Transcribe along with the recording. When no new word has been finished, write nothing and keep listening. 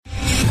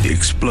The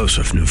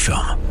explosive new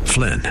film,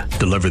 Flynn,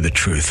 deliver the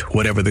truth,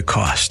 whatever the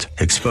cost,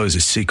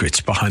 exposes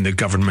secrets behind the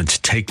government's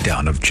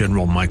takedown of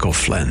General Michael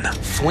Flynn.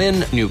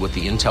 Flynn knew what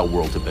the intel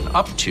world had been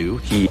up to.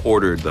 He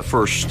ordered the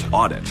first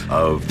audit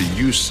of the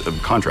use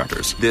of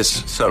contractors.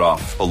 This set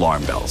off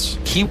alarm bells.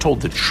 He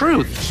told the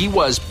truth. He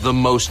was the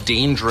most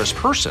dangerous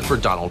person for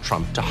Donald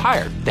Trump to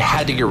hire. They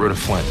had to get rid of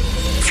Flynn.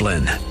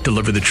 Flynn,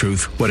 deliver the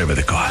truth, whatever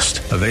the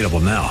cost. Available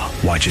now.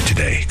 Watch it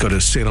today. Go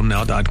to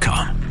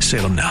salemnow.com.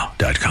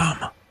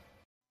 salemnow.com.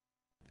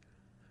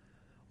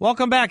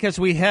 Welcome back as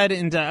we head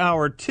into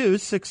hour 2.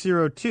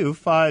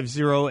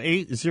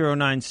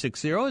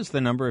 602-508-0960 is the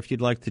number if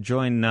you'd like to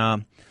join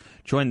the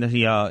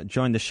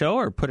show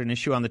or put an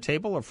issue on the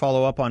table or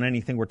follow up on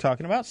anything we're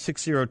talking about.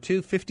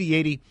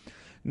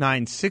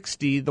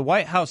 602-5080-960. The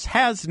White House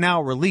has now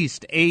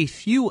released a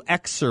few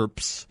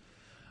excerpts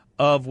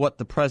of what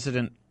the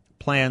president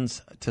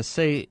plans to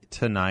say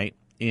tonight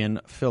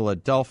in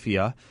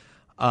Philadelphia.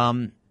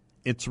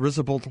 It's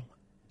risible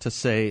to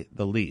say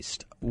the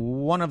least.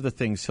 One of the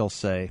things he'll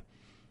say,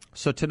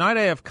 "So tonight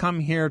I have come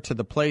here to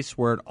the place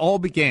where it all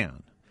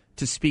began,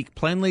 to speak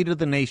plainly to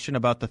the nation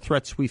about the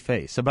threats we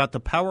face, about the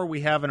power we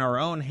have in our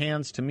own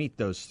hands to meet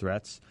those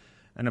threats,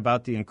 and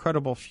about the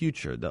incredible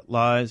future that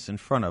lies in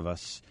front of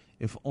us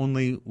if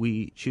only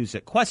we choose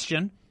it."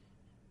 Question,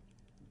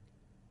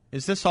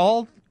 is this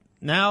all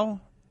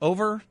now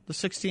over, the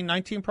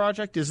 1619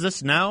 Project? Is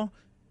this now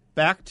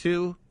back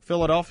to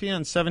Philadelphia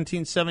in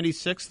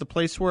 1776, the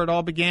place where it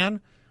all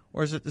began?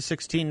 Or is it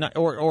the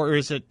or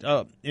is it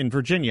in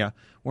Virginia,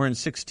 where in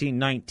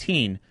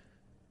 1619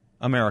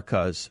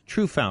 America's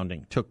true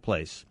founding took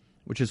place,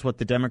 which is what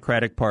the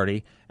Democratic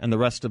Party and the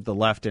rest of the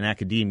left and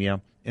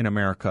academia in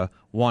America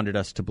wanted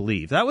us to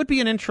believe? That would be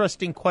an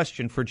interesting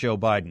question for Joe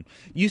Biden.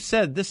 You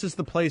said this is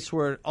the place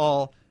where it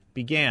all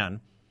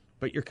began,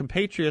 but your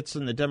compatriots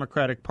in the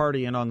Democratic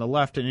Party and on the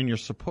left and in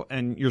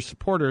your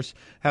supporters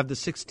have the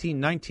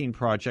 1619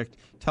 Project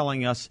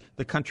telling us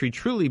the country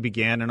truly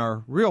began and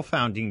our real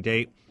founding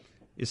date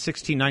is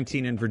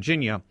 1619 in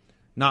Virginia,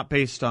 not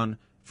based on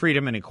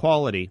freedom and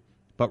equality,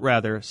 but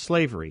rather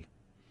slavery.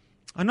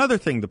 Another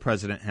thing the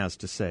president has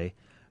to say,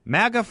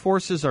 MAGA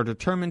forces are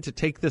determined to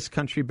take this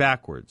country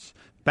backwards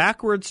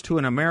to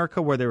an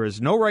America where there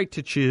is no right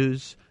to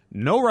choose,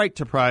 no right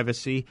to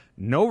privacy,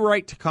 no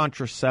right to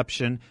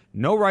contraception,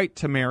 no right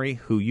to marry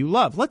who you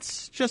love.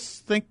 Let's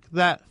just think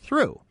that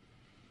through.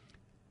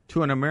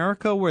 To an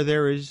America where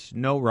there is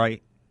no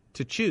right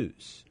to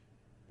choose.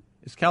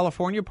 Is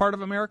California part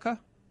of America?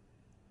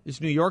 Is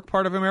New York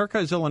part of America?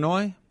 Is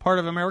Illinois part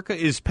of America?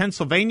 Is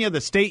Pennsylvania, the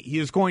state he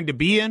is going to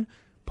be in,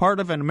 part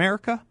of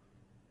America?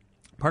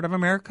 Part of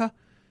America?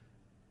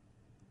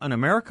 An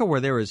America where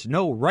there is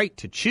no right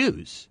to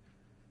choose.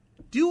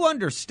 Do you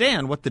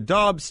understand what the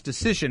Dobbs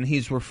decision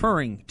he's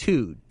referring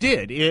to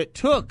did? It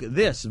took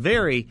this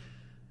very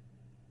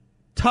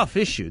tough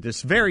issue,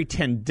 this very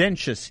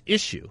tendentious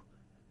issue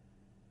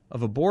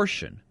of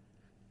abortion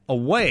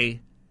away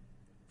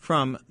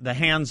from the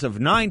hands of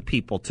 9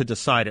 people to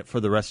decide it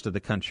for the rest of the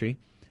country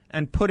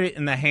and put it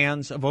in the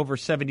hands of over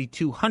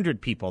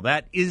 7,200 people.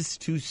 That is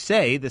to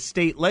say the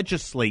state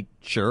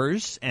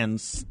legislatures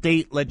and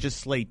state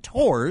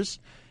legislators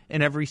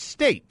in every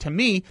state. To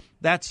me,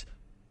 that's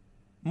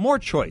more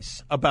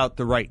choice about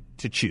the right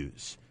to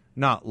choose,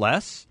 not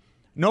less.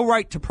 No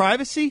right to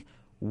privacy?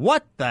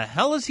 What the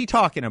hell is he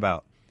talking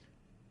about?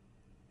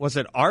 Was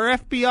it our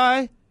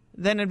FBI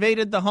that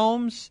invaded the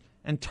homes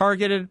and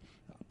targeted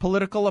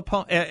political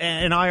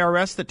an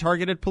IRS that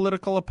targeted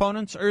political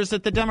opponents? Or is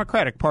it the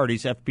Democratic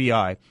Party's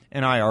FBI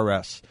and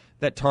IRS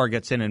that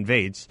targets and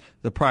invades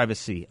the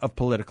privacy of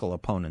political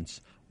opponents?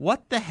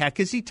 What the heck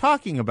is he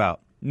talking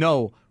about?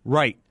 No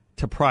right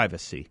to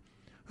privacy.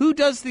 Who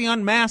does the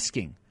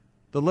unmasking?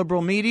 The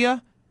liberal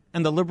media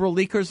and the liberal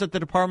leakers at the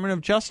Department of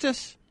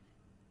Justice?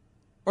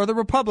 Or the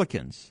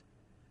Republicans?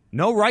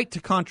 No right to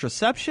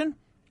contraception?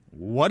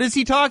 What is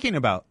he talking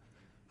about?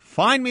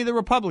 Find me the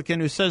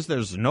Republican who says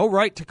there's no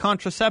right to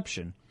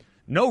contraception.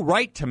 No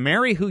right to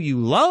marry who you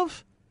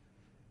love?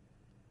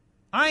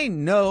 I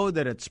know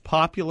that it's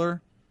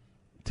popular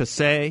to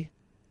say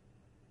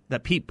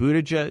that Pete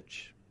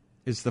Buttigieg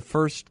is the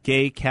first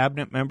gay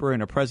cabinet member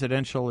in a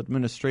presidential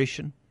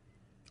administration,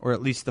 or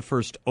at least the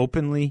first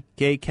openly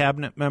gay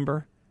cabinet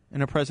member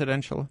in a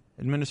presidential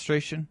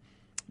administration.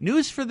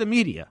 News for the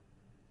media.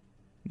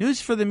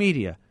 News for the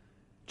media.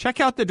 Check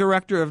out the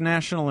Director of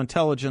National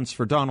Intelligence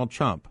for Donald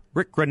Trump,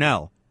 Rick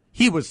Grenell.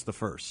 He was the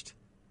first.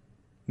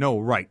 No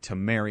right to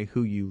marry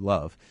who you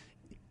love.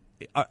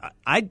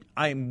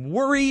 I'm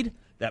worried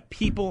that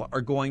people are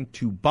going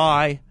to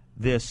buy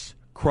this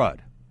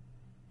crud.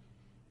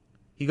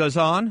 He goes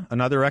on,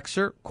 another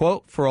excerpt,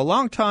 quote, "For a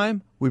long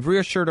time, we've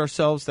reassured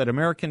ourselves that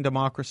American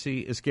democracy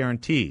is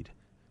guaranteed,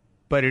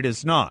 but it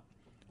is not.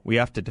 We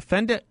have to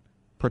defend it,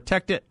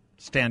 protect it,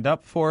 stand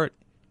up for it,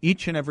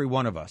 each and every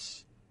one of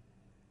us.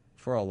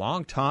 For a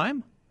long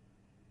time,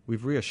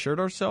 we've reassured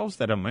ourselves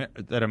that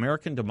that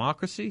American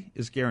democracy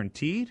is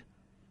guaranteed.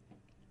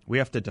 We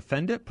have to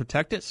defend it,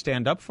 protect it,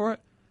 stand up for it.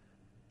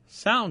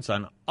 Sounds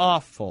an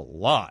awful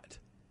lot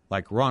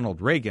like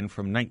Ronald Reagan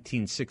from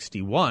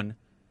 1961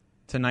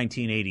 to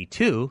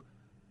 1982,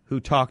 who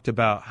talked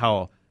about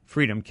how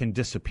freedom can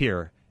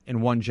disappear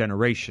in one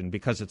generation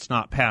because it's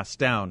not passed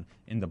down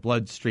in the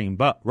bloodstream,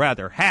 but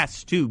rather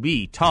has to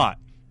be taught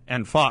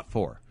and fought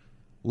for,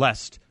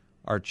 lest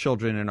our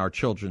children and our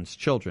children's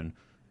children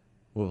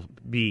will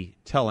be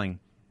telling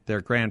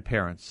their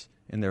grandparents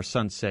in their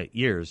sunset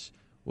years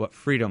what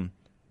freedom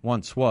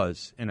once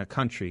was in a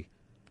country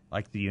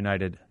like the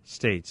United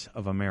States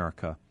of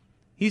America.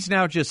 He's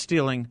now just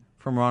stealing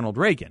from Ronald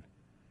Reagan.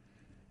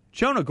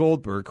 Jonah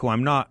Goldberg, who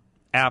I'm not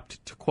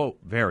apt to quote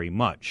very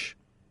much,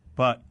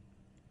 but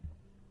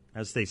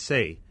as they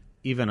say,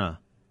 even a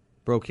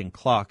broken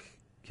clock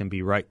can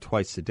be right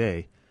twice a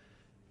day,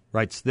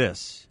 writes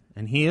this,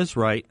 and he is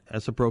right,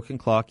 as a broken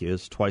clock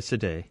is twice a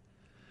day.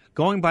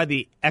 Going by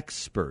the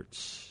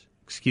experts,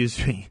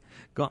 I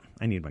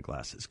need my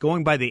glasses.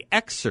 Going by the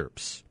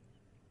excerpts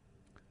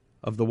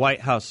of the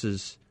White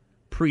House's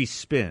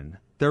pre-spin,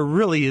 there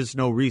really is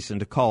no reason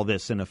to call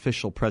this an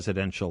official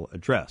presidential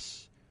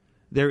address.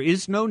 There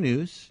is no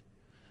news.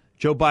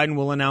 Joe Biden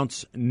will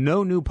announce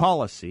no new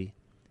policy.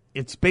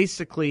 It's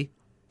basically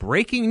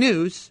breaking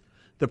news.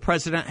 The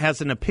president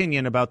has an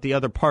opinion about the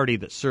other party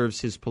that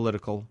serves his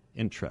political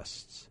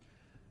interests.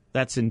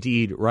 That's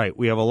indeed right.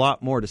 We have a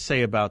lot more to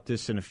say about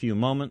this in a few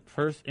moments.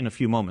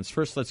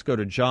 First, let's go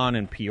to John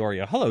in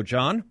Peoria. Hello,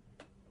 John.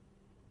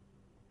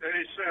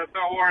 Hey, Seth.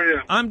 How are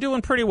you? I'm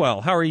doing pretty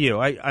well. How are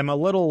you? I'm a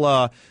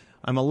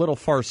little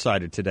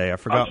farsighted today. I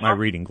forgot my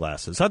reading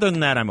glasses. Other than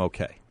that, I'm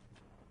okay.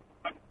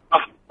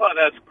 Oh,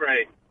 that's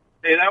great.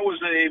 Hey, that was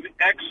an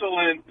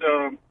excellent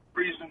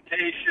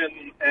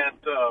presentation at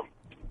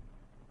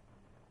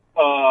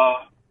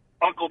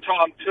Uncle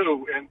Tom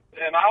too, and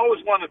I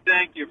always want to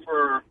thank you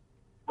for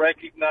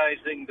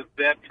recognizing the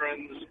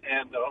veterans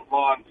and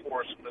law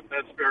enforcement.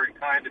 That's very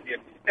kind of you.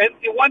 And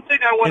one thing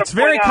I want to point out... It's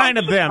very kind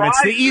of them.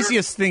 It's the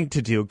easiest thing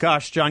to do.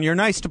 Gosh, John, you're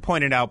nice to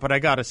point it out, but I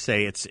got to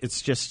say,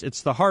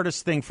 it's the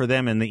hardest thing for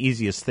them and the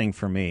easiest thing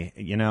for me.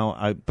 You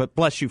know, but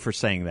bless you for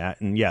saying that.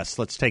 And yes,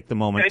 let's take the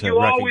moment to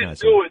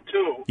recognize them. And you always do it,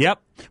 too.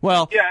 Yep.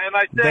 Well, yeah, and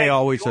they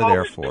always are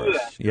there for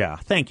us. Yeah,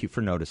 thank you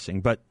for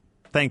noticing. But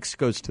thanks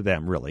goes to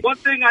them, really. One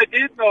thing I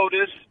did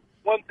notice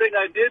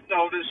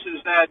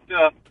is that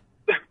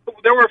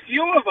there were a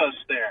few of us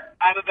there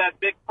out of that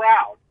big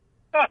crowd.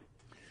 I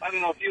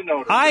don't know if you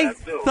noticed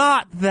that, too. I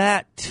thought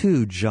that,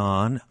 too,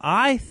 John.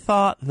 I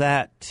thought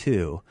that,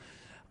 too.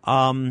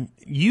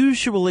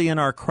 Usually in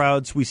our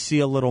crowds, we see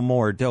a little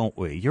more, don't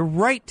we? You're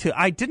right, too.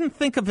 I didn't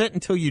think of it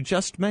until you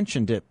just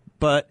mentioned it,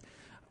 but...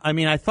 I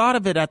mean, I thought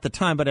of it at the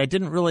time, but I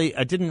didn't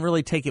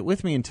really take it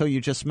with me until you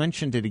just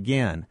mentioned it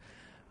again.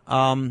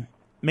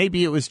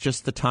 Maybe it was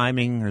just the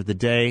timing or the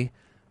day,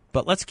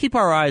 but let's keep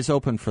our eyes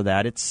open for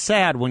that. It's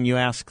sad when you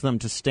ask them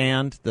to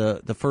stand,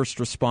 the first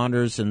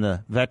responders and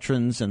the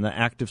veterans and the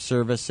active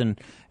service, and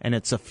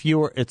it's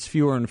fewer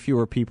and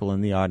fewer people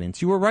in the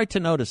audience. You were right to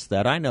notice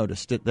that. I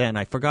noticed it then.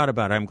 I forgot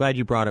about it. I'm glad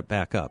you brought it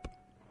back up.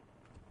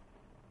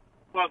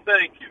 Well,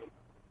 thank you.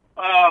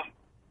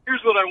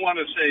 Here's what I want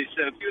to say,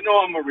 Seth. You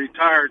know I'm a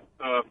retired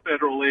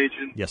federal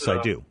agent. Yes, I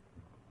do.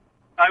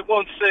 I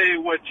won't say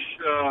which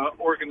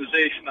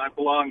organization I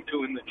belong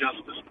to in the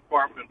Justice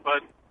Department,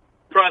 but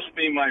trust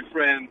me, my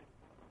friend,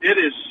 it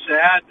is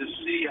sad to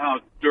see how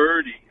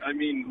dirty, I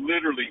mean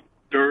literally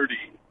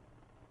dirty,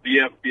 the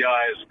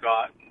FBI has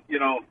gotten. You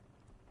know,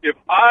 if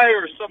I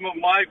or some of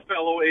my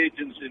fellow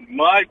agents in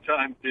my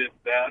time did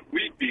that,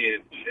 we'd be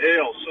in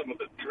jail, some of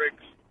the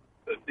tricks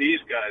that these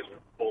guys are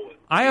pulling.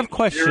 I have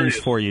questions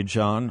for you,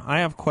 John. I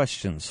have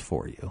questions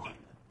for you,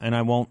 and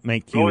I won't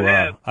make you.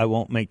 I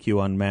won't make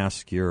you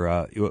unmask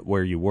your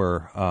where you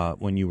were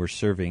when you were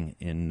serving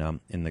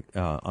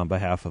on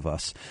behalf of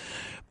us.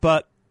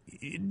 But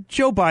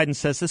Joe Biden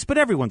says this, but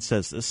everyone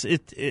says this.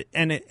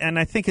 And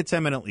I think it's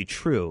eminently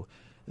true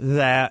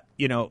that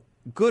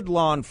good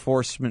law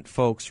enforcement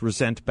folks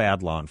resent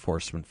bad law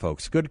enforcement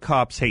folks. Good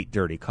cops hate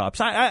dirty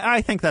cops. I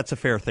think that's a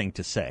fair thing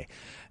to say,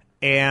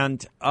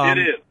 and it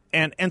is.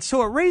 And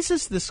so it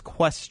raises this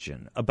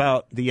question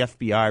about the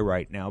FBI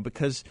right now,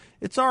 because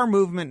it's our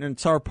movement and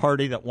it's our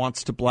party that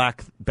wants to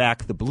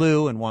back the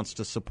blue and wants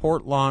to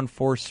support law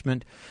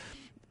enforcement.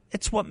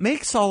 It's what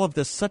makes all of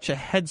this such a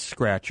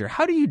head-scratcher.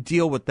 How do you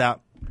deal with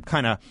that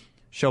kind of,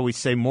 shall we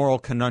say, moral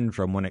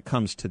conundrum when it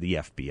comes to the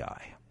FBI?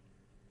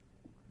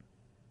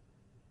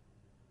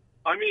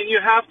 I mean, you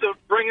have to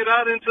bring it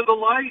out into the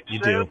light. You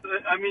do.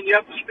 I mean, you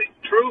have to speak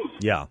the truth.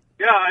 Yeah.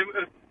 Yeah,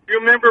 you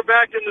remember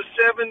back in the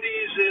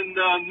 70s in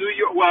New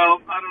York,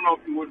 well, I don't know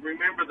if you would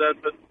remember that,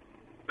 but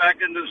back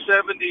in the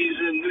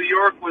 70s in New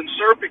York when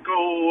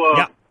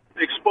Serpico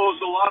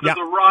exposed a lot of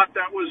the rot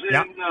that was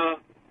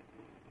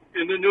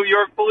in the New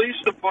York Police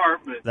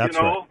Department. That's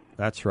right.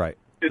 That's right.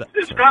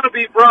 It's got to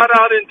be brought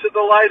out into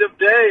the light of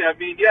day. I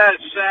mean, yeah,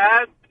 it's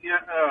sad,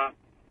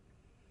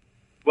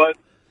 but...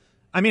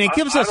 I mean, it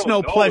gives us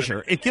no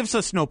pleasure. It gives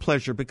us no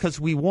pleasure because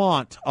we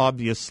want,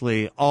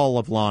 obviously, all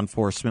of law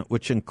enforcement,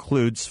 which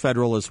includes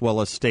federal as well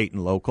as state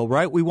and local,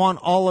 right? We want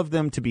all of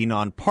them to be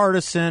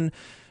nonpartisan,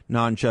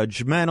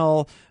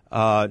 non-judgmental,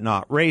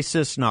 not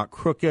racist, not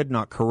crooked,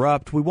 not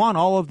corrupt. We want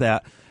all of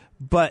that,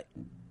 but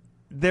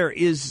there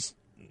is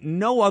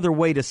no other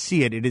way to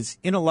see it. It is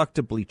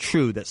ineluctably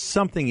true that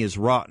something is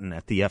rotten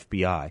at the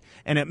FBI.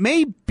 And it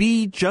may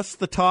be just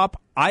the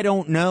top. I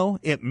don't know.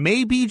 It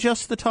may be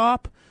just the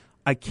top.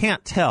 I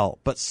can't tell.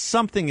 But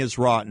something is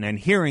rotten. And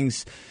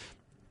hearings,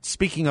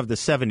 speaking of the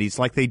 70s,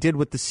 like they did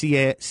with the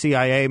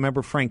CIA,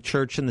 remember Frank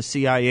Church and the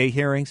CIA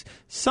hearings?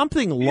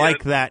 Something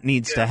like that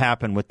needs to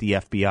happen with the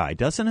FBI,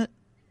 doesn't it?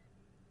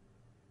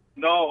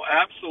 No,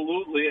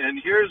 absolutely.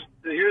 And here's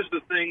the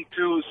thing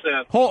too,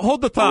 Seth.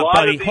 Hold the thought,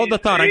 buddy. Hold the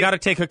thought. I got to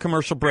take a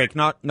commercial break.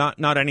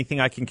 Not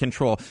anything I can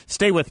control.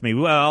 Stay with me.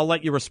 Well, I'll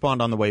let you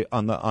respond on the way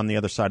on the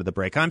other side of the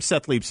break. I'm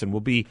Seth Leibsohn. We'll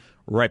be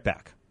right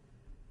back.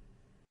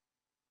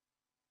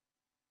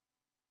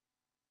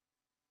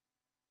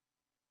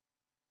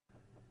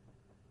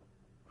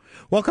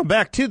 Welcome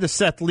back to the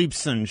Seth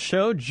Leibsohn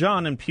Show.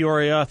 John in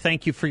Peoria,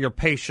 thank you for your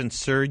patience,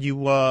 sir. You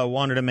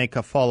wanted to make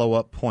a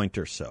follow-up point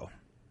or so.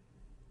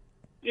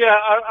 Yeah,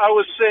 I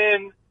was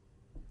saying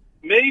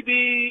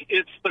maybe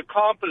it's the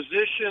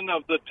composition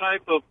of the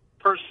type of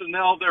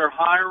personnel they're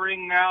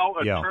hiring now,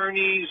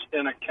 attorneys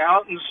and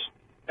accountants,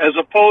 as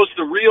opposed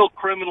to real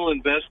criminal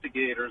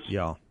investigators.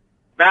 Yeah.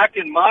 Back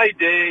in my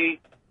day,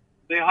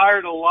 they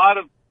hired a lot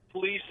of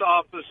police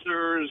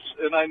officers,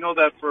 and I know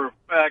that for a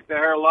fact. They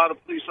hired a lot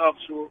of police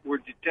officers who were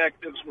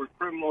detectives, were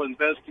criminal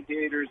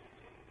investigators,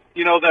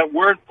 that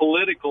weren't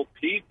political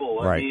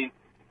people. Right. I mean,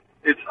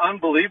 it's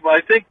unbelievable.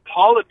 I think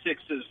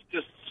politics has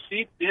just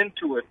seeped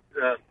into it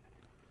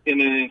in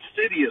an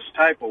insidious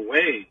type of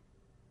way.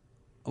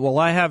 Well,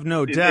 I have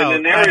no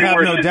doubt. I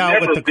have no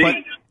doubt with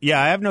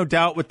I have no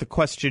doubt with the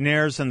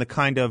questionnaires and the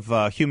kind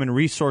of human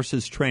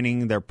resources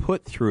training they're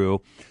put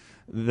through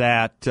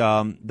that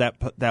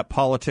that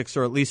politics,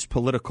 or at least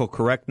political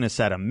correctness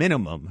at a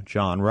minimum,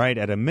 John, right?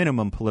 At a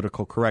minimum,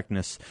 political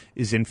correctness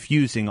is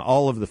infusing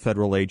all of the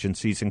federal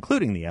agencies,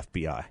 including the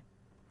FBI.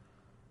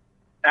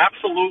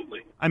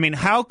 Absolutely. I mean,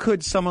 how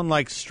could someone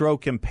like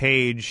Stroke and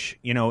Page,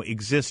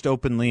 exist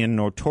openly and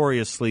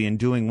notoriously in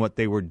doing what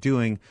they were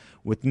doing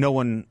with no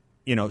one,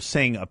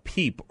 saying a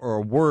peep or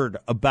a word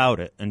about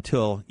it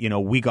until,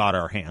 we got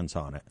our hands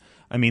on it?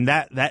 I mean,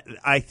 that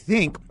I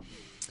think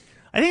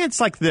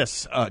it's like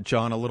this,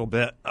 John, a little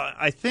bit.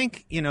 I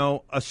think,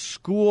 a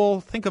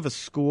school, think of a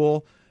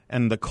school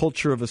and the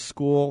culture of a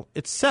school,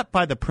 it's set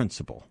by the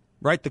principal.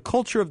 Right? The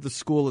culture of the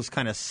school is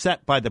kind of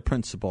set by the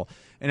principal,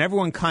 and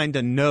everyone kind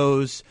of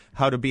knows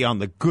how to be on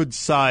the good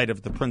side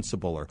of the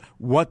principal, or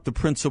what the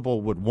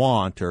principal would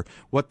want, or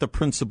what the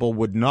principal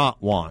would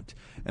not want.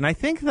 And I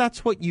think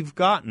that's what you've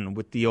gotten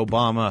with the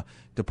Obama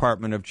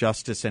Department of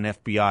Justice and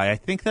FBI. I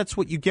think that's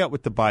what you get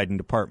with the Biden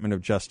Department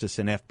of Justice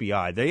and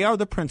FBI. They are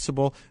the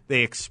principal.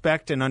 They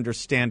expect and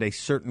understand a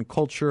certain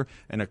culture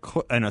and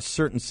a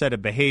certain set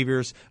of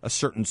behaviors, a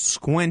certain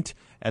squint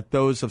at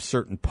those of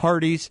certain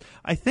parties.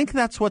 I think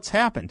that's what's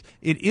happened.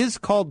 It is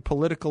called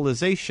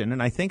politicalization,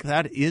 and I think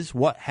that is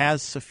what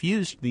has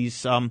suffused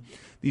these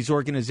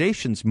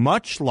organizations,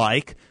 much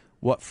like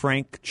what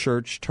Frank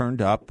Church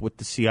turned up with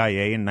the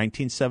CIA in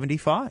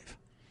 1975.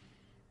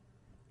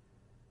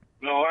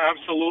 No,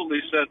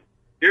 absolutely, Seth.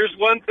 Here's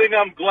one thing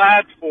I'm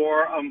glad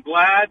for. I'm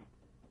glad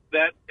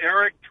that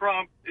Eric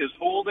Trump is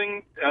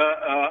holding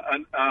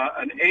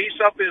an ace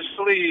up his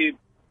sleeve,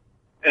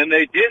 and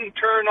they didn't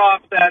turn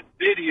off that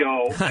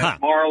video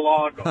at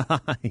Mar-a-Lago.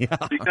 Yeah.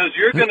 Because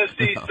you're going to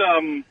see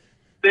some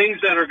things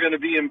that are going to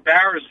be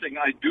embarrassing.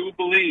 I do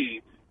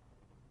believe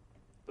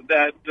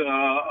that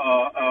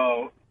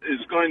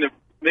is going to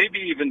maybe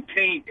even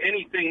taint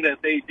anything that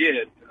they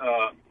did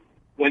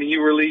when he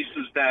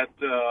releases that.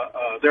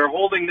 They're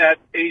holding that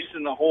ace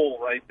in the hole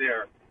right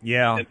there.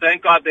 Yeah. And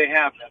thank God they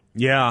have it.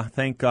 Yeah,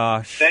 thank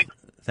gosh.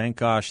 Thank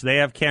gosh. They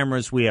have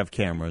cameras, we have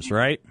cameras,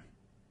 right?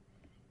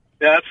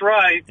 That's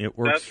right. It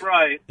works. That's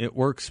right. It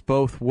works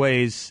both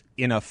ways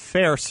in a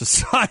fair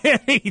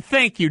society.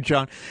 Thank you,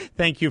 John.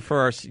 Thank you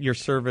for your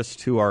service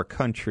to our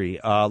country.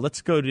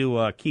 Let's go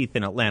to Keith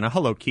in Atlanta.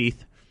 Hello,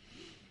 Keith.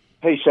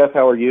 Hey, Seth.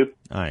 How are you?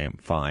 I am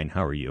fine.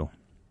 How are you?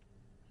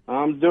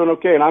 I'm doing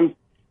okay, and I'm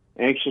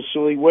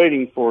anxiously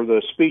waiting for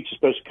the speech. It's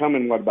supposed to come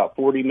in, about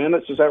 40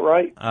 minutes? Is that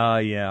right?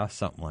 Yeah,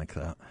 something like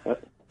that.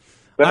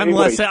 But I'm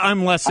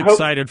less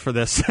excited for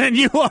this than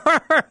you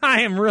are.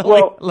 I am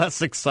really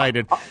less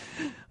excited.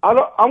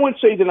 I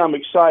wouldn't say that I'm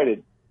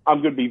excited.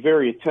 I'm going to be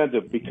very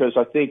attentive because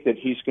I think that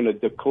he's going to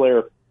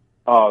declare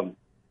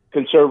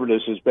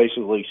conservatives as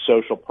basically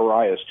social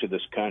pariahs to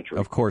this country.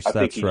 Of course,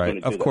 that's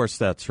right. Of course,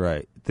 that's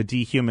right. The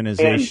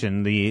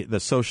dehumanization, the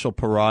social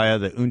pariah,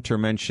 the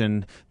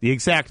Untermenschen, the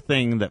exact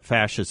thing that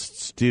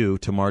fascists do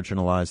to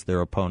marginalize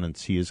their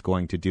opponents, he is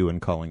going to do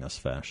in calling us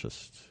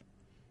fascists.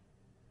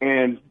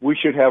 And we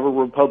should have a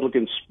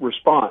Republican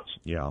response.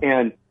 Yeah.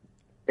 And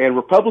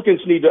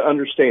Republicans need to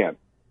understand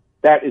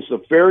that is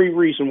the very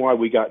reason why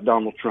we got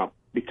Donald Trump,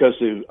 because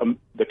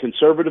the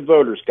conservative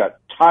voters got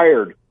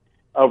tired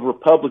of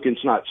Republicans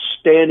not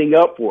standing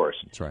up for us.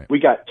 That's right. We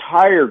got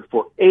tired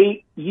for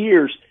 8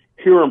 years.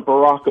 hearing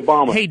Barack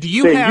Obama. Hey, do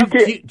you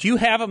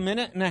have a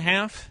minute and a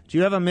half? Do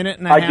you have a minute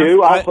and a half? I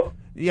do.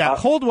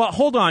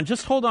 Hold on.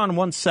 Just hold on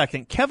 1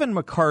 second. Kevin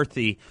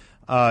McCarthy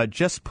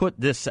just put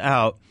this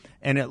out,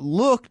 and it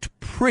looked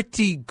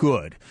pretty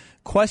good.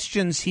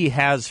 Questions he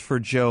has for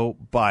Joe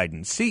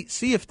Biden.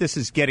 See if this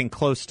is getting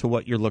close to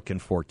what you're looking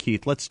for,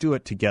 Keith. Let's do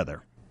it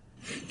together.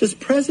 Does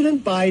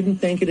President Biden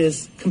think it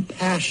is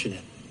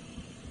compassionate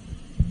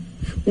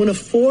when a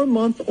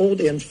 4-month-old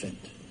infant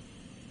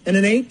and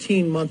an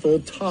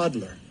 18-month-old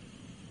toddler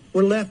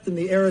were left in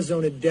the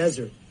Arizona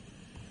desert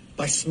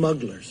by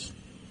smugglers?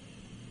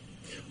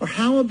 Or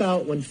how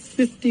about when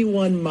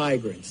 51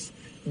 migrants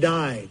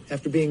died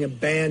after being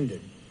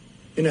abandoned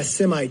in a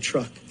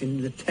semi-truck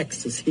in the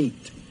Texas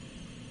heat?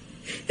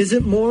 Is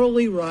it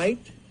morally right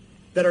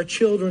that our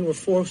children were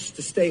forced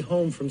to stay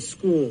home from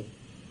school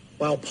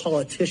while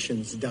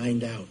politicians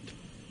dined out?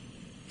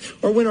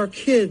 Or when our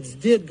kids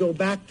did go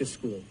back to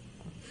school,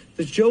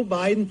 does Joe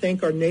Biden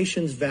think our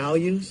nation's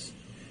values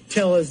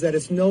tell us that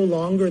it's no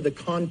longer the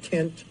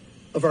content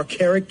of our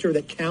character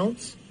that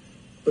counts,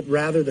 but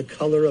rather the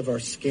color of our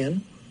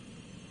skin?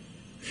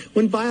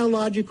 When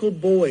biological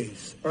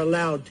boys are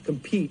allowed to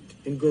compete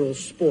in girls'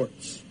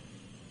 sports,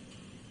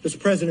 does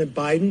President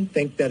Biden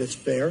think that is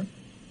fair?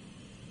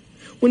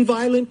 When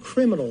violent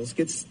criminals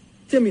get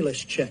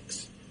stimulus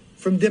checks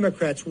from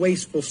Democrats'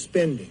 wasteful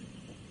spending,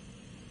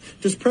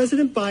 does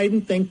President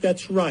Biden think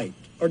that's right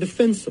or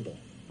defensible?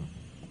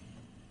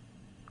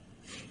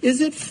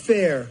 Is it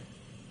fair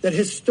that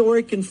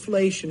historic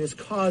inflation is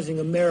causing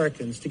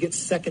Americans to get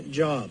second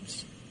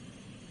jobs,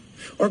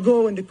 or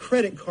go into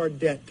credit card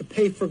debt to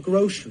pay for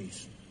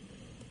groceries,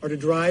 or to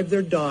drive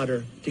their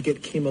daughter to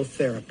get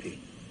chemotherapy?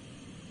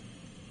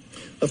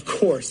 Of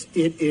course,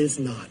 it is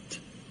not.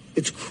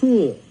 It's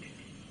cruel.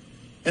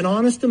 And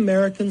honest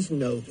Americans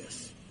know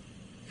this.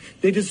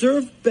 They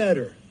deserve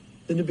better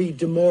than to be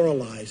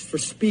demoralized for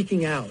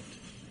speaking out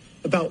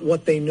about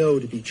what they know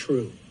to be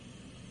true.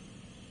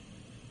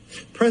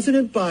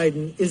 President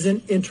Biden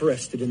isn't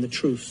interested in the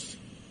truths.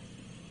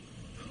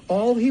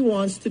 All he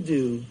wants to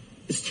do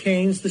is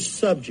change the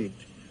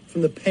subject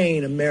from the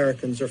pain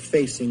Americans are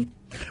facing.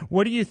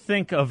 What do you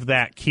think of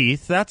that,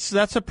 Keith? That's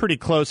a pretty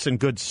close and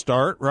good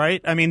start,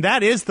 right? I mean,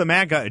 that is the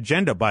MAGA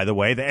agenda, by the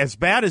way. As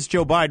bad as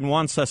Joe Biden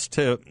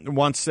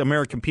wants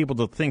American people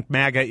to think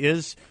MAGA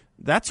is,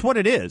 that's what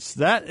it is.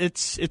 That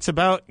it's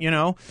about,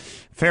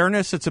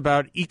 fairness. It's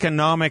about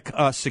economic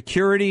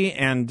security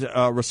and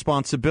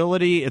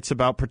responsibility. It's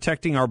about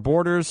protecting our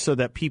borders so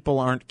that people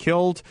aren't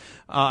killed,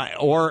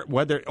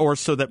 or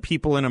so that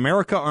people in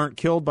America aren't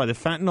killed by the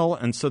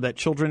fentanyl, and so that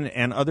children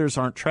and others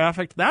aren't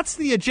trafficked. That's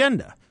the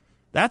agenda.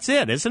 That's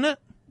it, isn't it?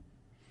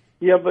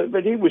 Yeah,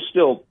 but he was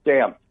still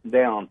damped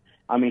down.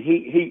 I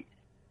mean,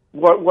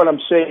 what I'm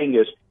saying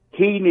is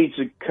he needs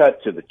to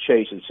cut to the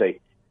chase and say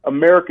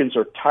Americans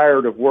are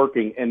tired of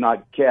working and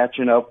not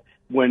catching up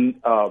when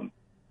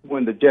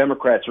the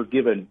Democrats are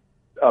giving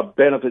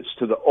benefits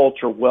to the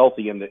ultra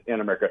wealthy in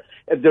America.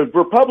 The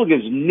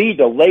Republicans need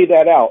to lay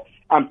that out.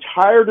 I'm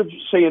tired of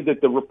saying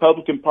that the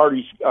Republican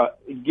Party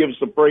gives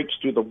the breaks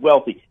to the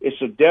wealthy. It's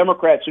the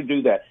Democrats who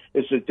do that.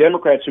 It's the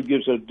Democrats who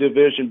gives a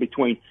division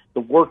between the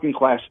working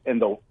class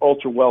and the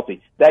ultra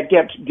wealthy. That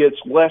gap gets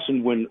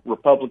lessened when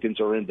Republicans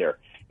are in there.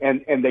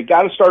 And they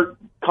got to start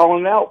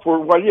calling it out for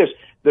what it is.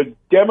 The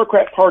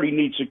Democrat Party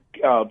needs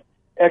to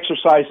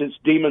exercise its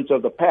demons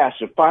of the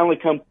past and finally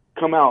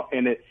come out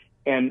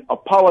and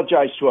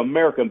apologize to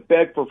America and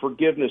beg for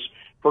forgiveness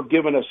for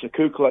giving us the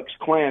Ku Klux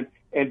Klan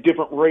and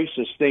different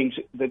racist things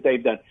that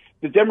they've done.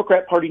 The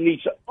Democrat Party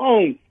needs to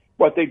own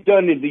what they've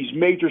done in these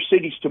major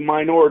cities to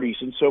minorities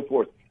and so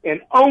forth,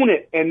 and own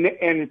it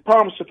and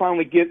promise to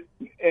finally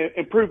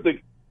improve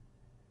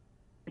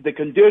the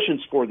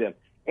conditions for them.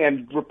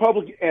 And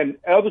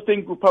other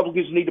thing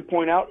Republicans need to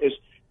point out is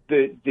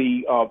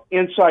the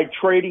inside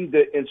trading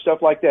and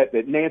stuff like that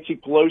Nancy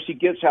Pelosi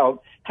gets.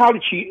 How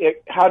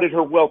did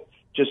her wealth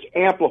just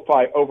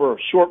amplify over a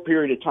short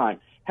period of time?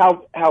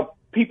 How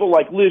people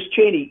like Liz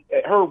Cheney,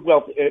 her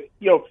wealth,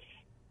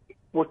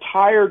 we're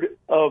tired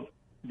of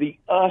the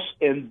us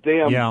and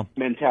them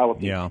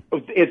mentality. Yeah.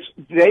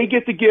 They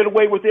get to get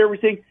away with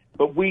everything,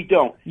 but we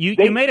don't. You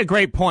made a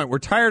great point. We're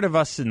tired of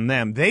us and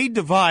them. They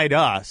divide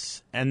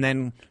us and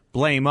then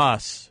blame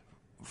us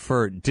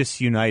for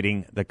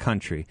disuniting the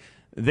country.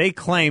 They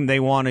claim they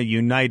want a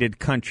united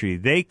country.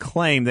 They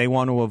claim they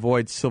want to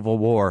avoid civil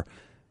war.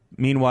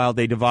 Meanwhile,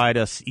 they divide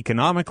us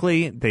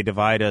economically, they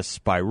divide us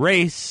by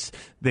race,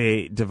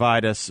 they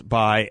divide us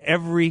by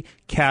every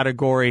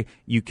category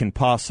you can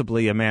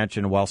possibly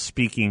imagine while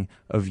speaking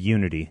of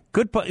unity.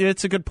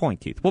 It's a good point,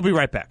 Keith. We'll be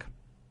right back.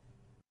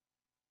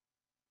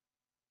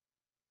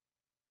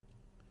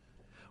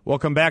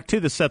 Welcome back to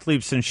the Seth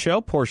Leibsohn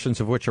Show, portions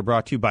of which are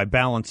brought to you by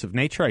Balance of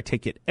Nature. I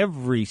take it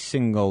every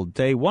single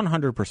day,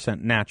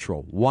 100%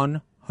 natural,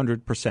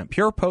 100%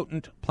 pure,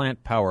 potent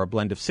plant power, a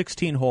blend of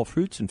 16 whole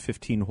fruits and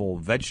 15 whole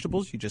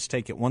vegetables. You just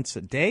take it once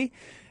a day,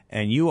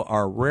 and you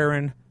are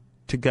raring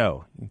to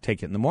go. You can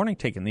take it in the morning,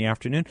 take it in the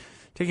afternoon,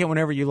 take it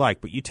whenever you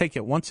like, but you take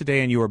it once a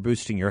day and you are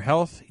boosting your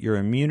health, your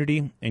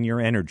immunity, and your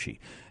energy.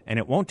 And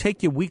it won't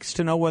take you weeks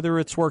to know whether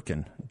it's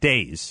working.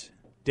 Days.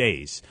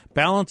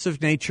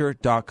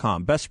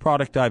 Balanceofnature.com. Best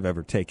product I've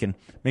ever taken.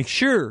 Make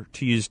sure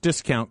to use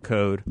discount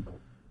code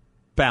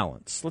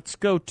BALANCE. Let's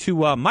go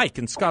to Mike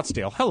in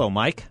Scottsdale. Hello,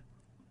 Mike.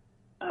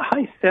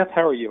 Hi, Seth.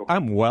 How are you?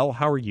 I'm well.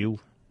 How are you?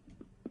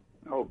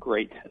 Oh,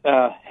 great.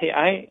 Hey,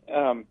 I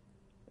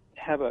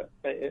have a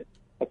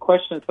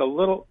question. It's a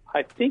little,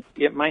 I think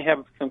it might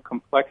have some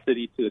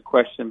complexity to the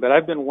question, but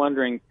I've been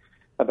wondering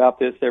about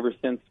this ever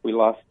since we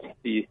lost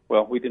we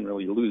didn't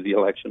really lose the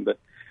election, but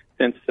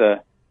since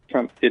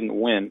Trump didn't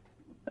win.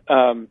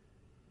 I've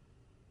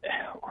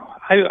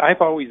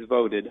always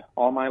voted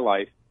all my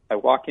life. I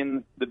walk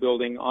in the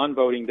building on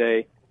voting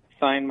day,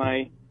 sign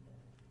my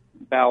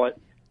ballot,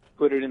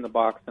 put it in the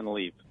box, and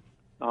leave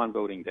on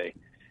voting day.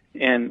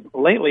 And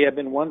lately I've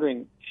been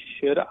wondering,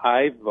 should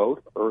I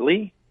vote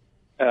early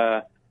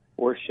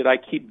or should I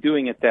keep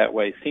doing it that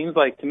way? Seems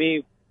like to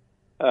me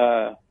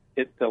the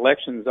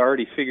election's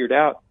already figured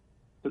out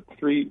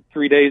 3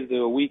 days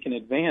to a week in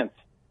advance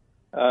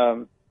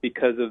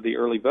because of the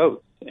early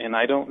votes. And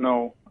I don't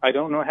know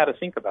how to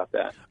think about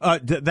that.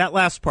 That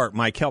last part,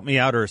 Mike, help me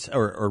out or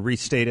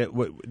restate it.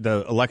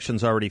 The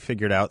election's already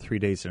figured out 3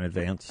 days in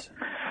advance.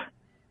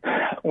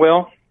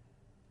 Well,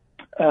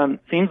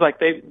 seems like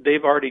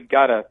they've already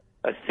got a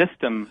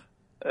system.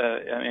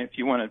 If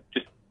you want to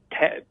just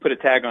put a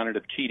tag on it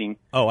of cheating.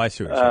 Oh, I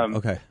see what you're saying.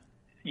 Okay.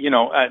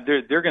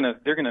 They're gonna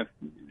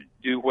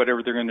do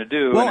whatever they're going to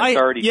do. Well, and it's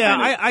already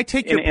I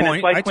take your point.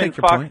 It's like I take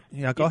your point.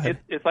 Yeah, go ahead.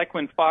 It's like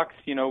when Fox,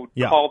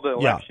 called the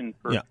election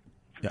for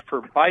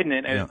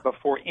Biden and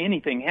before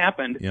anything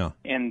happened,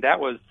 and that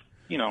was,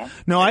 No,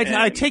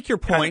 I take your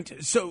point.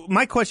 So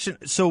my question: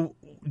 so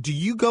do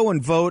you go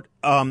and vote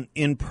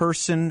in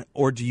person,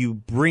 or do you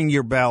bring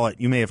your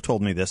ballot? You may have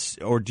told me this,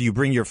 or do you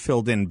bring your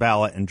filled-in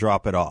ballot and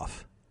drop it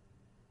off?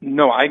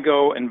 No, I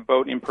go and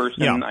vote in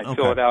person. Yeah, I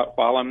fill it out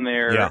while I'm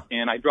there,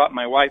 and I drop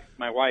my wife.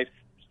 My wife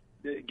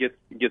gets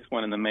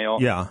one in the mail.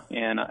 Yeah,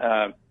 and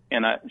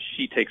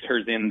she takes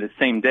hers in the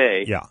same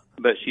day. Yeah,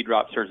 but she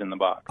drops hers in the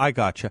box. I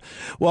gotcha.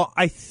 Well,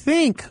 I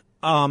think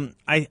I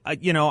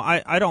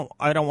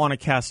don't want to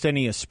cast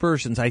any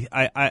aspersions.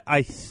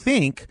 I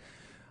think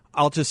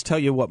I'll just tell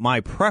you what my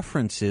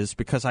preference is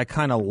because I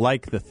kind of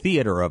like the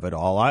theater of it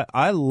all.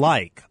 I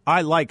like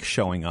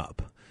showing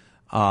up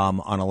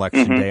on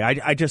election day.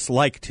 I just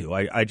like to.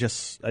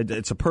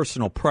 It's a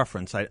personal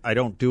preference. I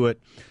don't do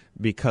it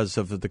because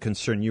of the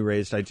concern you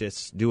raised. I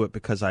just do it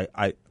because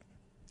I'm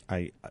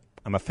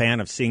a fan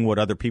of seeing what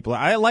other people.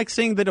 I like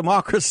seeing the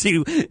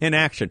democracy in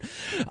action.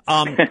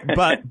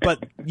 But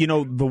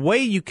the way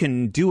you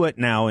can do it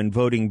now in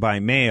voting by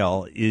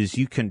mail is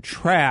you can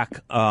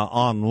track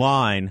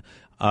online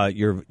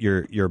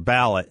your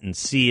ballot and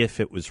see if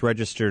it was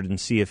registered and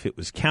see if it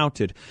was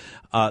counted.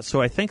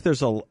 So I think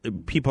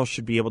people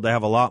should be able to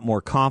have a lot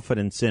more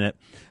confidence in it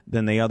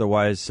than they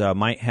otherwise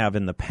might have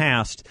in the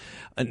past.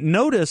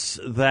 Notice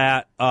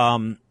that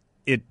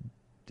it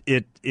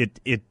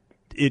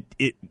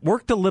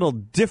worked a little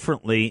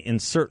differently in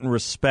certain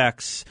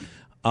respects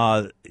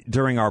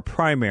during our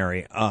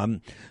primary.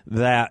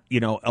 That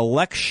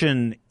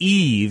election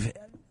eve.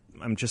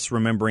 I'm just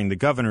remembering the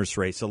governor's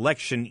race.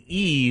 Election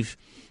eve.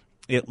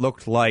 It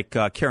looked like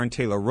Karen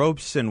Taylor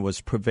Robson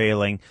was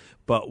prevailing,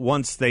 but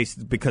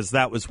because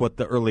that was what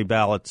the early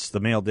ballots, the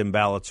mailed-in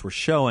ballots were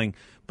showing,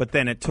 but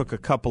then it took a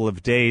couple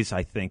of days,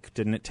 I think.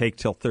 Didn't it take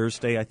till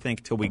Thursday, I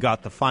think, till we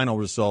got the final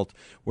result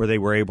where they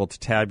were able to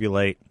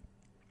tabulate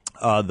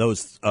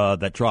those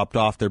that dropped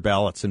off their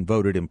ballots and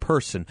voted in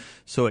person.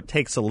 So it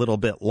takes a little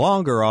bit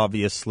longer,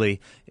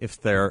 obviously,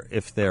 if they're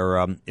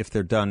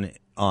done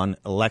on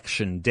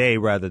election day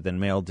rather than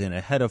mailed in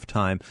ahead of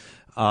time.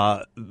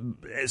 So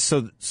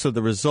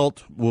the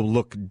result will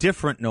look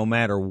different no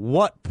matter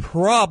what.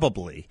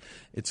 Probably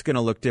it's going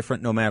to look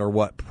different no matter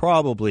what.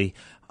 Probably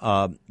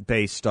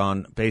based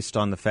on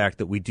the fact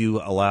that we do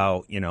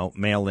allow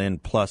mail-in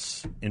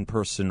plus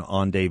in-person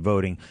on-day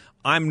voting.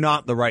 I'm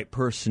not the right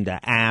person to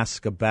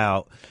ask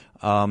about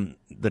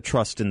the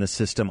trust in the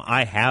system.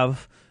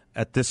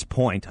 At this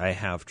point, I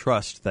have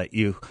trust that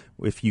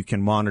if you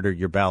can monitor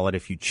your ballot,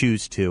 if you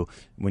choose to,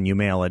 when you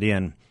mail it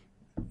in,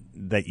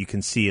 that you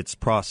can see it's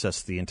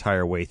processed the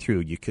entire way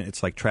through.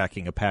 It's like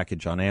tracking a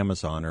package on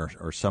Amazon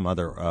or some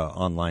other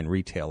online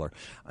retailer.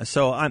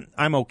 So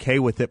I'm okay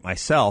with it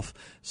myself.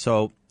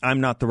 So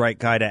I'm not the right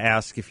guy to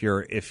ask if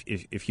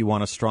you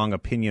want a strong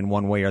opinion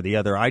one way or the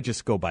other. I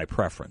just go by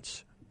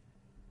preference.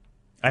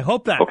 I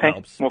hope that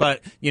helps. Well,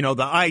 but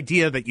the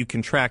idea that you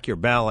can track your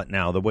ballot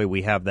now, the way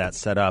we have that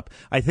set up,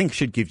 I think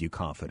should give you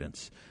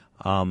confidence.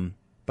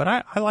 But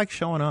I like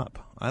showing up.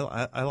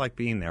 I like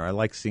being there. I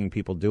like seeing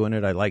people doing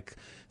it. I like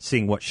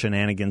seeing what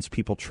shenanigans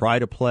people try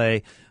to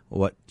play,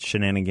 what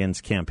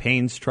shenanigans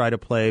campaigns try to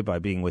play by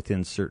being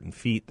within certain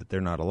feet that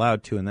they're not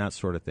allowed to, and that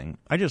sort of thing.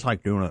 I just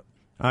like doing it.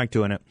 I like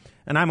doing it.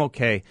 And I'm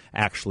okay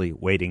actually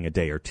waiting a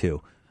day or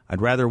two.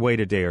 I'd rather wait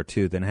a day or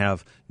two than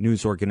have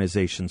news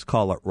organizations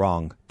call it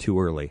wrong too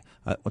early.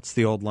 What's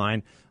the old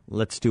line?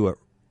 Let's do it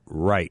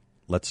right.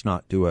 Let's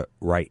not do it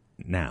right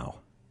now.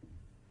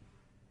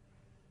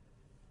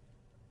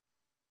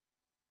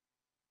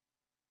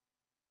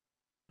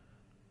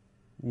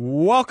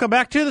 Welcome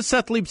back to the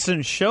Seth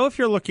Leibsohn Show. If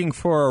you're looking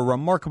for a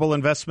remarkable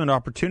investment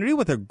opportunity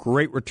with a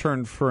great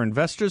return for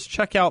investors,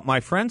 check out my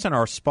friends and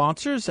our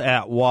sponsors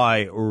at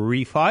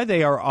YRefi.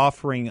 They are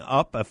offering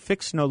up a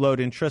fixed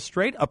no-load interest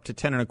rate up to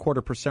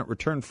 10.25%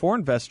 return for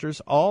investors,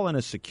 all in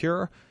a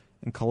secure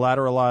and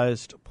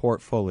collateralized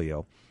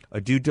portfolio. A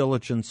due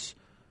diligence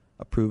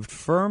approved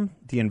firm.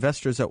 The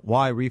investors at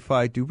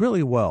YRefi do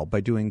really well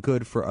by doing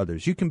good for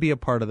others. You can be a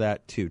part of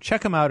that too.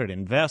 Check them out at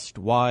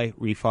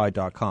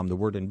investYRefi.com. The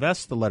word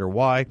invest, the letter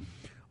Y,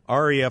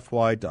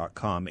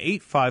 REFY.com.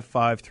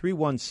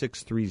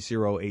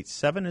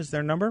 855-316-3087 is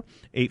their number.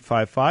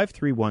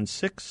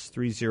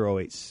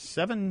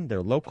 855-316-3087.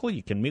 They're local.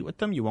 You can meet with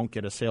them. You won't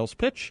get a sales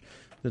pitch.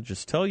 They'll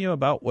just tell you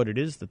about what it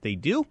is that they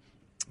do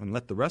and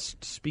let the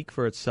rest speak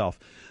for itself.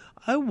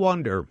 I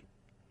wonder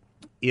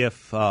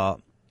if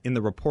in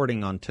the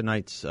reporting on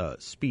tonight's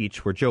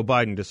speech, where Joe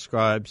Biden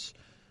describes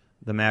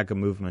the MAGA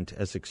movement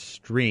as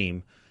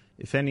extreme,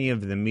 if any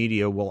of the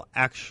media will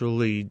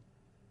actually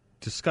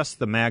discuss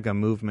the MAGA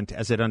movement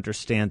as it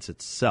understands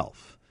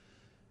itself.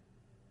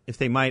 If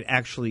they might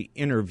actually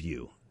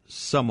interview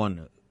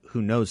someone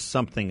who knows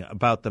something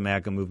about the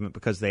MAGA movement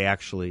because they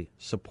actually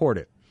support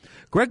it.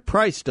 Greg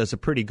Price does a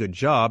pretty good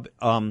job.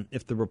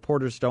 If the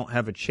reporters don't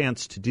have a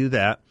chance to do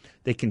that,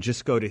 they can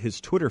just go to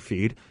his Twitter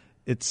feed.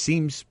 It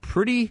seems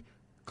pretty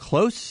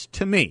close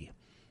to me.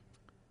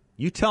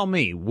 You tell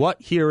me,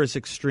 what here is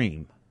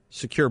extreme?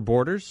 Secure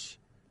borders,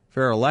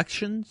 fair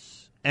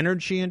elections,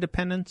 energy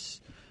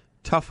independence,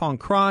 tough on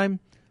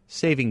crime,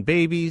 saving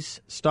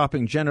babies,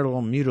 stopping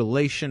genital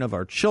mutilation of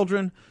our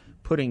children,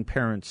 putting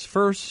parents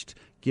first,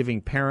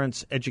 giving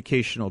parents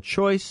educational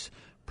choice,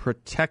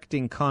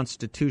 protecting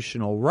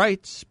constitutional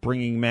rights,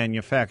 bringing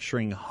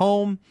manufacturing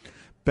home,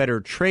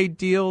 better trade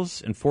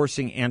deals,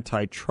 enforcing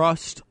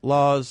antitrust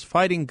laws,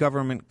 fighting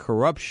government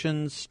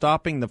corruption,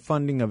 stopping the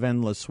funding of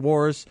endless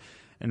wars,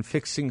 and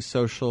fixing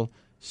Social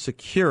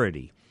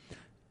Security.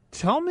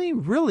 Tell me,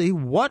 really,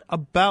 what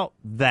about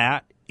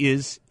that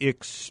is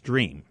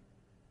extreme?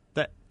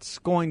 That's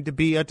going to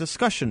be a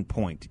discussion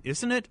point,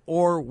 isn't it?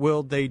 Or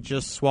will they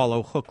just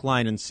swallow hook,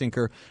 line, and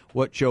sinker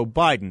what Joe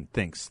Biden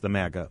thinks the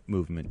MAGA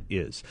movement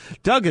is?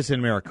 Doug is in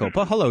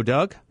Maricopa. Hello,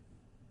 Doug.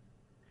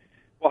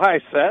 Well, hi,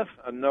 Seth.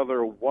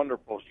 Another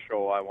wonderful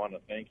show. I want to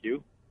thank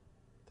you.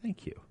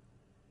 Thank you.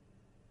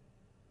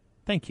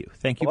 Thank you.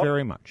 Thank you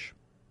very much.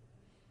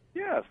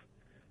 Yes.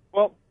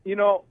 Well, you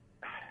know,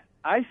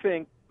 I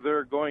think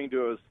they're just going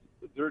to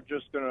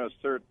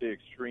assert the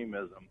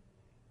extremism.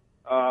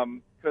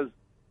 Because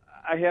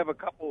I have a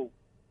couple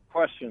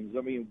questions.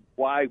 I mean,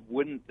 why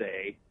wouldn't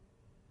they?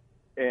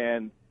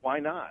 And why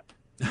not?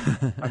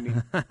 I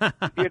mean,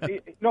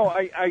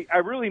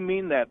 I really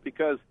mean that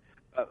because,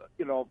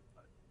 you know,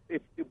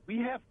 if we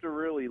have to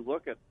really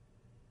look at,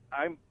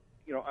 I've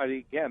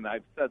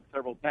said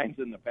several times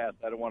in the past,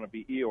 I don't want to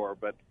be Eeyore,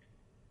 but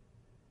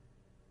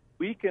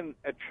we can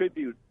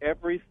attribute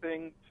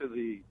everything to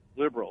the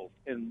liberals,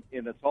 and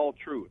it's all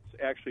true. It's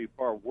actually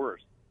far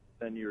worse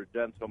than your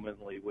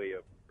gentlemanly way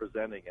of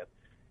presenting it.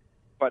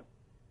 But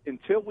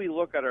until we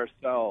look at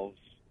ourselves,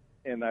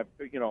 and I'm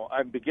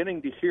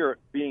beginning to hear it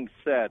being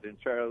said in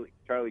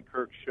Charlie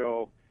Kirk's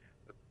show,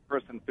 the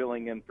person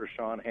filling in for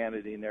Sean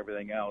Hannity and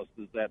everything else,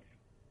 is that,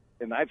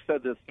 and I've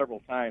said this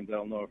several times, I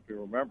don't know if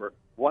you remember,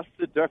 what's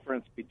the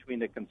difference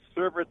between a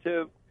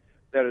conservative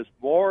that is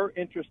more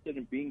interested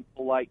in being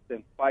polite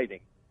than fighting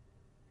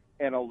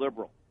and a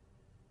liberal?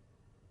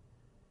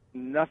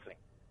 Nothing,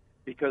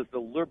 because the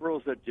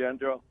liberals'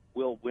 agenda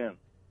will win.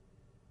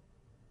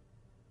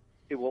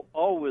 It will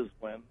always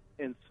win,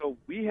 and so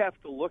we have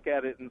to look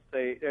at it and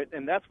say,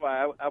 and that's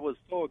why I was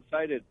so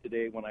excited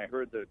today when I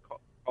heard the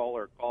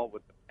caller call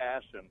with the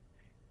passion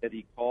that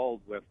he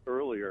called with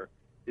earlier,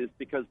 is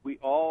because we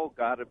all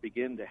got to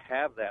begin to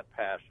have that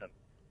passion,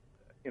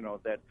 you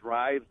know, that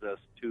drives us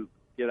to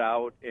get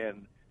out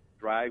and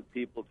drive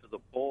people to the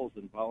polls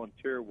and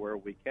volunteer where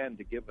we can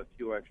to give a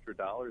few extra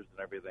dollars and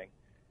everything.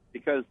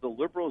 Because the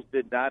liberals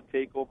did not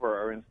take over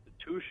our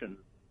institutions.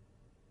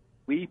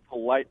 We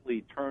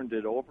politely turned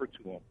it over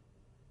to them.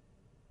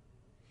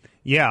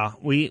 Yeah,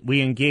 we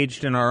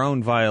engaged in our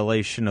own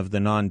violation of the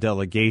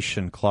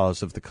non-delegation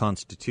clause of the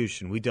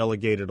Constitution. We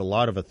delegated a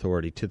lot of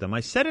authority to them.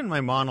 I said in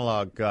my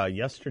monologue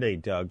yesterday,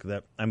 Doug,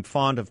 that I'm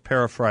fond of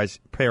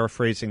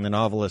paraphrasing the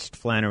novelist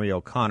Flannery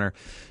O'Connor.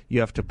 You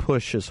have to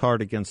push as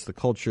hard against the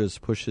culture as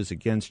pushes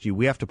against you.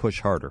 We have to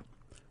push harder.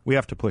 We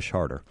have to push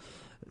harder.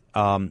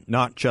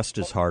 Not just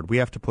as hard. We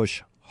have to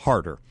push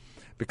harder.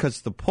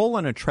 Because the pull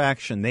and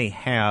attraction they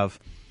have,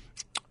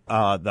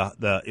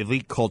 the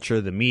elite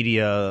culture, the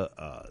media,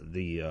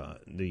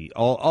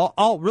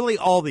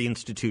 all the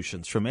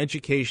institutions, from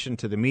education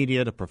to the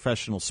media to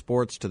professional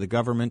sports to the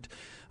government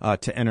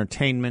to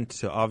entertainment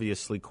to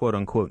obviously quote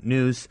unquote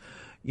news,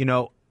 you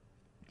know,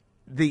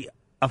 the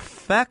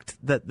effect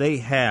that they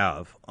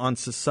have on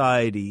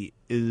society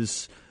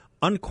is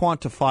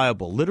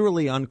unquantifiable,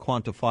 literally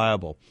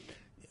unquantifiable.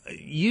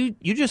 You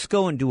just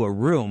go into a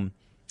room,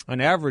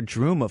 an average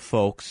room of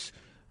folks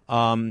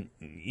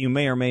you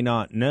may or may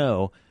not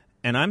know,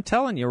 and I'm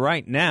telling you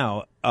right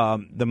now,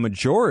 the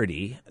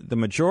majority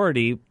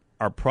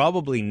are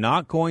probably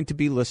not going to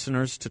be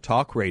listeners to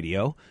talk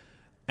radio,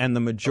 and the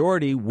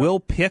majority will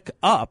pick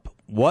up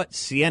what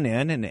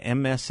CNN and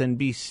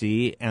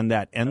MSNBC and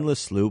that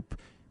endless loop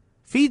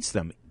feeds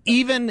them,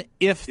 even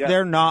if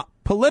they're not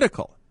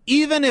political.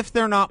 Even if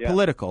they're not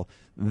political,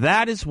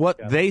 that is what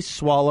they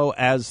swallow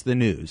as the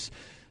news.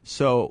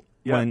 So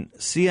when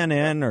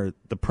CNN or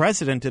the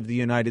President of the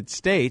United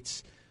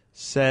States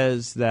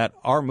says that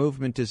our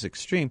movement is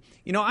extreme,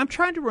 I'm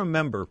trying to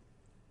remember.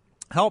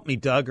 Help me,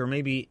 Doug, or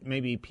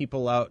maybe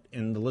people out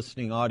in the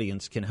listening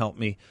audience can help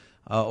me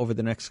over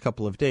the next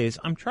couple of days.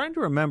 I'm trying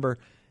to remember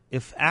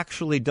if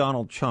actually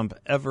Donald Trump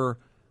ever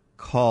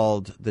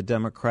called the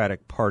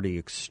Democratic Party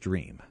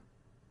extreme.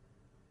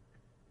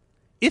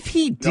 If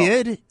he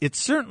did, it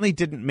certainly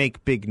didn't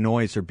make big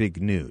noise or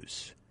big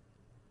news.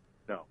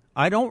 No.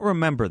 I don't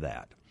remember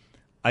that.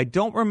 I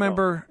don't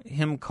remember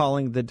him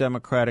calling the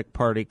Democratic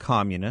Party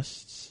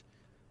communists,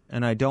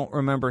 and I don't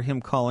remember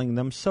him calling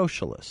them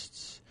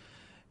socialists.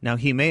 Now,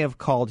 he may have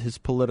called his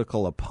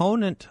political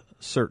opponent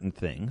certain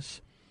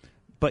things,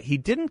 but he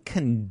didn't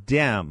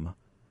condemn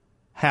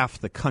half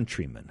the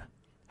countrymen,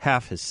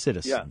 half his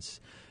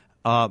citizens,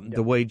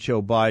 the way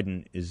Joe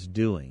Biden is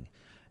doing.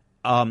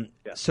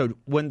 So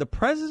when the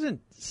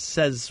president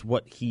says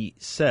what he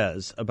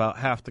says about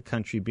half the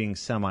country being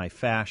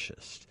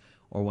semi-fascist,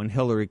 or when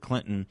Hillary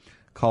Clinton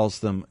calls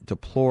them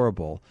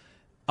deplorable,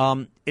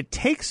 it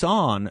takes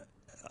on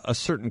a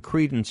certain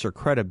credence or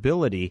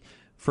credibility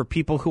for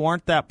people who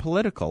aren't that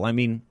political. I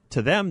mean,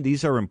 to them,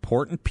 these are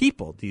important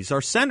people. These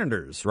are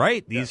senators,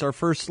 right? These are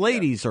first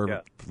ladies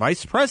or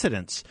vice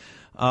presidents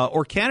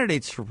or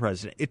candidates for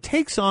president. It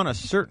takes on a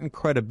certain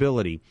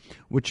credibility,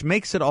 which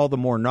makes it all the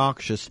more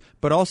noxious,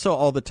 but also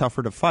all the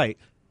tougher to fight.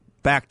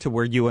 Back to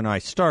where you and I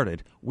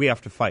started, we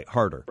have to fight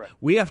harder. Right.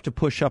 We have to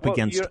push up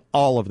against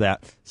all of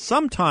that.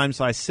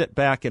 Sometimes I sit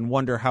back and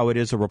wonder how it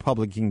is a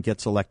Republican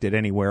gets elected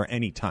anywhere,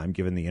 anytime,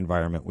 given the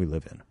environment we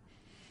live in.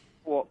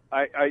 Well,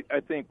 I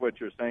think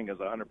what you're saying is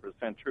 100%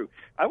 true.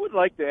 I would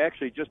like to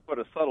actually just put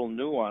a subtle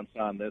nuance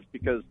on this,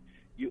 because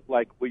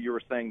like what you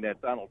were saying,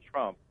 that Donald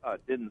Trump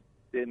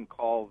didn't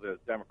call the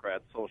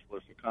Democrats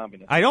socialists or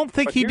communists. I don't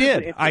think he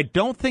did. I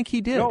don't think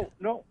he did.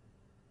 No.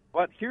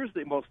 But here's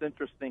the most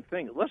interesting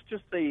thing. Let's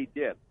just say he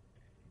did.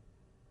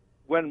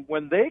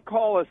 When they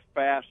call us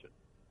fascists,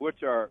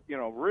 which are,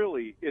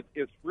 really,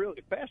 it's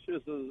really,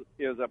 fascism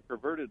is a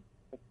perverted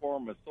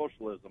form of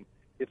socialism.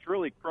 It's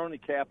really crony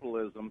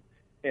capitalism,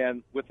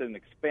 and with an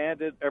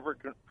expanded,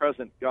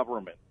 ever-present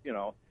government,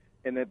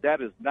 and that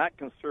is not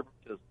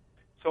conservatism.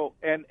 So,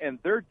 and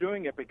they're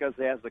doing it because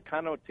it has the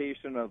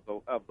connotation of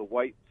the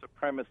white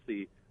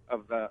supremacy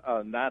of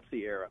the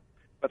Nazi era.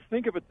 But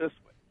think of it this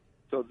way.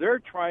 So they're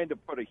trying to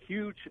put a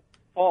huge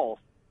false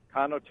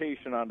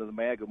connotation onto the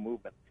MAGA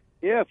movement.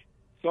 If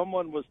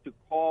someone was to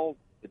call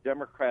the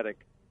Democratic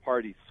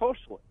Party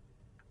socialist,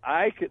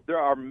 there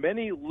are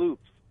many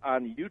loops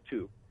on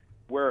YouTube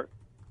where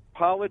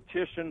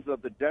politicians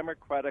of the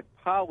Democratic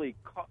Party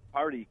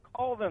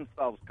call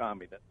themselves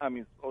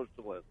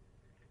socialists.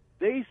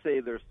 They say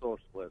they're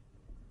socialists.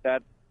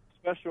 That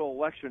special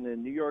election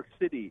in New York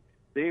City,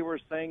 they were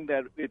saying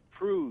that it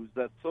proves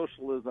that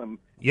socialism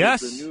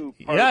is the new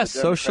part of the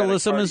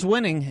socialism Party. Is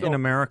winning in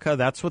America.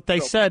 That's what they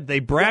said. They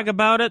brag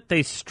about it.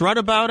 They strut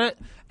about it.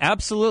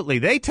 Absolutely.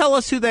 They tell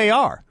us who they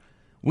are.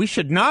 We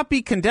should not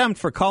be condemned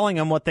for calling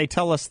them what they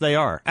tell us they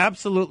are.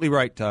 Absolutely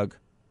right, Doug.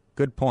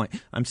 Good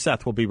point. I'm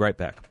Seth. We'll be right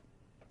back.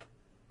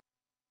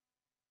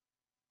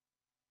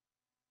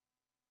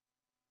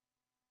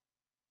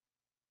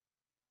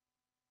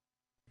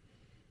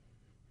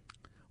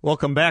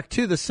 Welcome back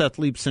to the Seth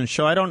Leibsohn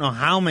Show. I don't know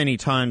how many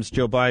times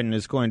Joe Biden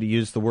is going to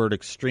use the word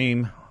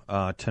extreme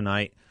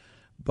tonight,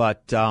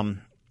 but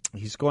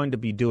he's going to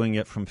be doing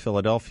it from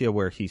Philadelphia,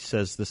 where he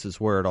says this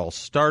is where it all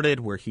started,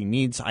 where he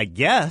needs, I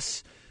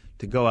guess,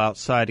 to go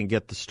outside and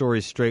get the story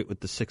straight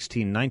with the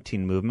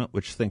 1619 movement,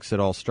 which thinks it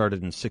all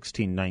started in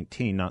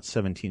 1619, not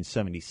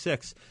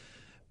 1776.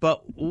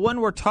 But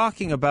when we're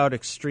talking about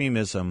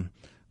extremism,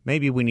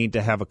 maybe we need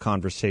to have a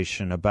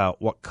conversation about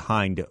what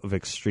kind of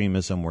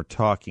extremism we're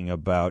talking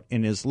about.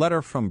 In his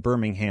letter from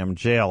Birmingham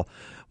jail,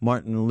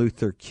 Martin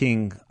Luther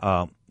King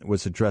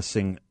was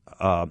addressing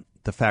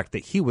the fact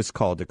that he was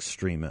called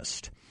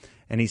extremist.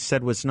 And he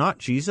said, was not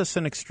Jesus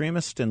an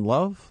extremist in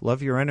love?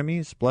 Love your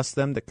enemies, bless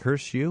them that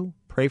curse you,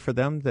 pray for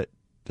them that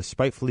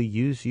despitefully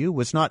use you.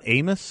 Was not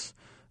Amos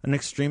an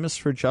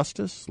extremist for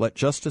justice? Let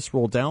justice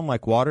roll down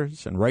like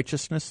waters and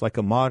righteousness like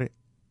a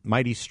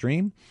mighty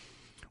stream.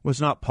 Was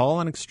not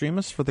Paul an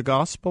extremist for the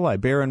gospel? I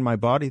bear in my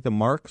body the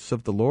marks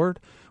of the Lord.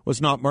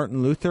 Was not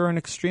Martin Luther an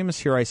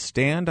extremist? Here I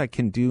stand, I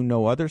can do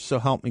no other, so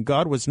help me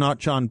God. Was not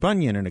John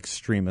Bunyan an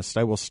extremist?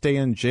 I will stay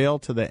in jail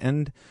to the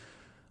end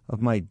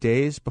of my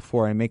days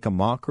before I make a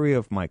mockery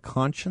of my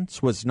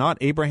conscience? Was not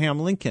Abraham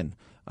Lincoln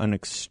an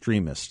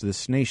extremist?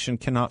 This nation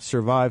cannot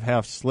survive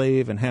half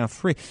slave and half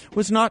free.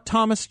 Was not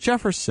Thomas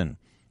Jefferson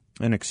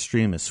an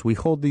extremist? We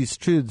hold these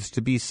truths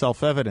to be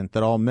self-evident,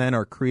 that all men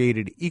are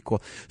created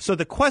equal. So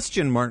the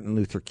question Martin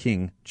Luther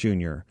King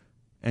Jr.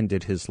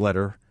 ended his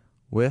letter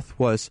with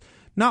was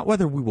not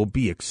whether we will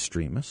be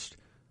extremists,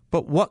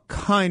 but what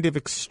kind of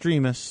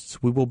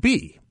extremists we will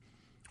be.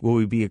 Will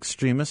we be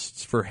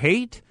extremists for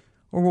hate,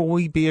 or will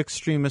we be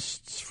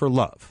extremists for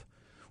love?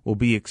 Will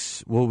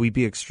we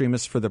be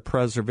extremists for the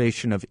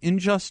preservation of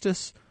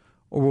injustice,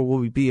 or will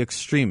we be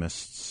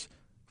extremists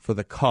for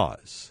the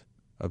cause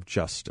of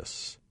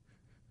justice?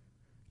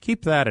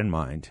 Keep that in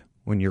mind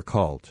when you're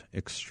called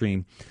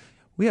extreme.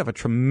 We have a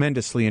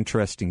tremendously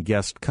interesting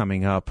guest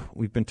coming up.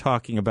 We've been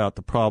talking about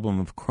the problem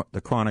of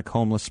the chronic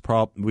homeless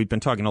problem. We've been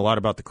talking a lot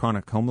about the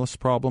chronic homeless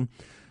problem.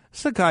 This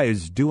is a guy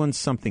who's doing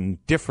something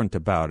different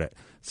about it,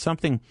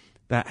 something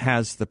that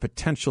has the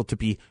potential to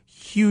be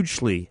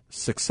hugely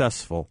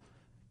successful.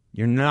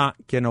 You're not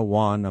going to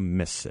want to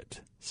miss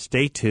it.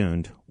 Stay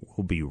tuned.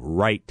 We'll be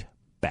right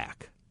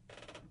back.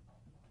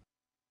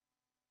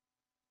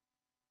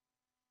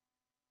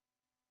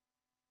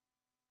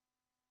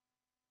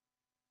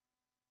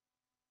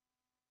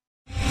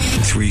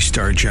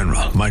 Three-star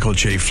General Michael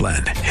J.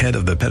 Flynn, head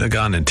of the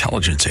Pentagon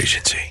Intelligence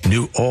Agency,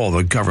 knew all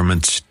the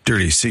government's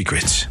dirty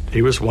secrets.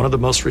 He was one of the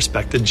most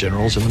respected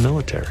generals in the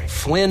military.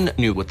 Flynn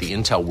knew what the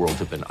intel world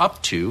had been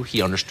up to.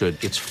 He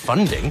understood its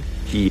funding.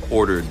 He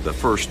ordered the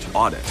first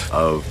audit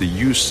of the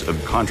use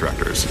of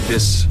contractors.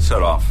 This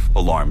set off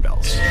alarm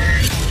bells.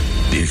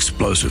 The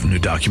explosive new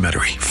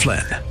documentary,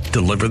 Flynn,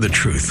 Deliver the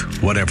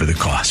Truth, Whatever the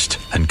Cost,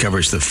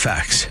 uncovers the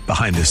facts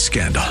behind this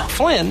scandal.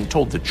 Flynn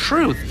told the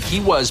truth. He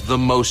was the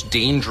most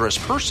dangerous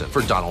person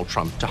for Donald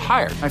Trump to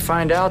hire. I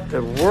find out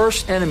the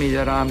worst enemy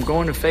that I'm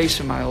going to face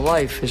in my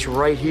life is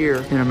right here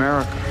in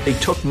America. They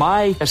took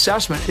my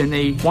assessment and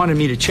they wanted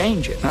me to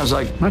change it. And I was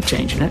like, I'm not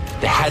changing it.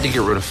 They had to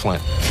get rid of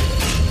Flynn.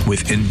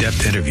 With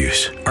in-depth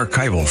interviews,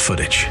 archival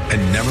footage,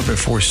 and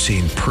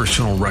never-before-seen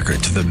personal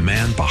records of the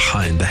man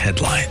behind the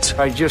headlines.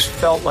 I just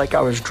felt like I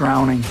was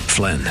drowning.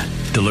 Flynn,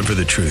 Deliver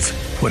the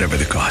Truth, Whatever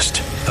the Cost.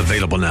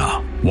 Available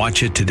now.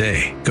 Watch it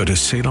today. Go to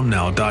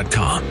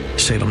salemnow.com.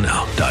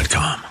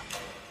 salemnow.com.